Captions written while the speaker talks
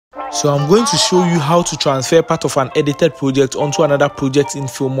So I'm going to show you how to transfer part of an edited project onto another project in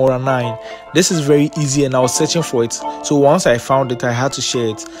Filmora 9. This is very easy and I was searching for it. So once I found it, I had to share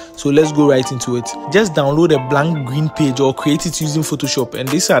it. So let's go right into it. Just download a blank green page or create it using Photoshop, and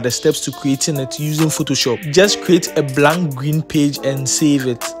these are the steps to creating it using Photoshop. Just create a blank green page and save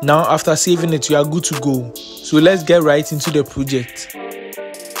it. Now after saving it, you are good to go. So let's get right into the project.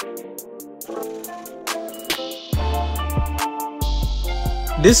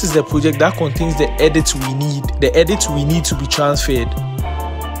 This is the project that contains the edits we need to be transferred.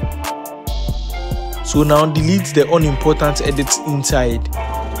 So now delete the unimportant edits inside.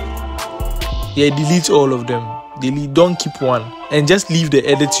 Yeah, delete all of them. Don't keep one, and just leave the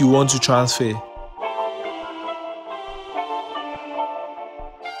edits you want to transfer.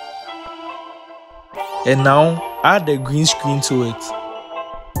 And now add the green screen to it.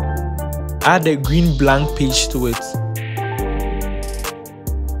 Add the green blank page to it.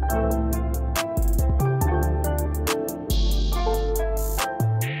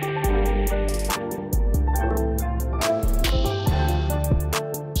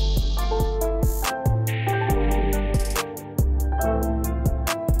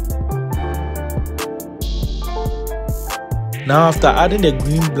 Now after adding the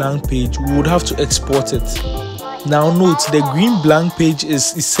green blank page, we would have to export it. Now note, the green blank page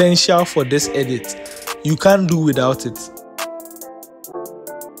is essential for this edit. You can't do without it.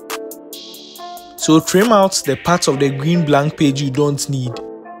 So trim out the parts of the green blank page you don't need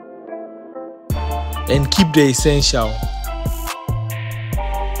and keep the essential.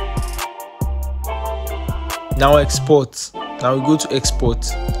 Now export. Now we go to export.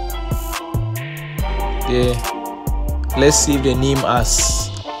 There. Let's save the name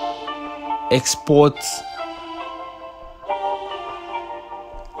as export.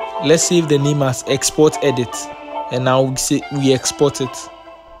 Let's save the name as export edit, and now we export it.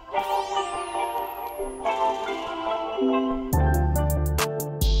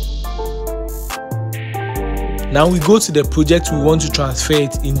 Now we go to the project we want to transfer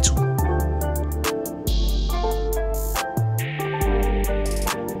it into.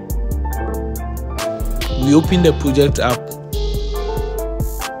 We open the project app.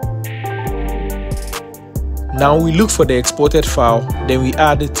 Now we look for the exported file, then we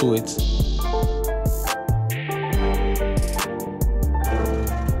add it to it.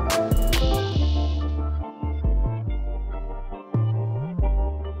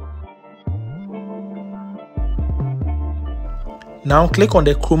 Now click on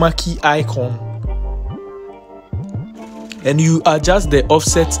the chroma key icon, and you adjust the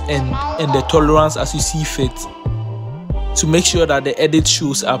offset and the tolerance as you see fit to make sure that the edit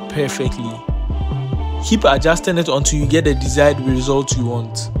shows up perfectly. Keep adjusting it until you get the desired result you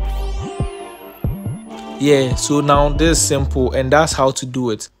want. Yeah, so now this is simple, and that's how to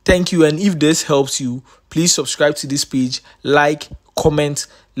do it. Thank you, and if this helps you, please subscribe to this page, like, comment,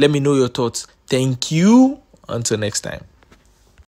 let me know your thoughts. Thank you. Until next time.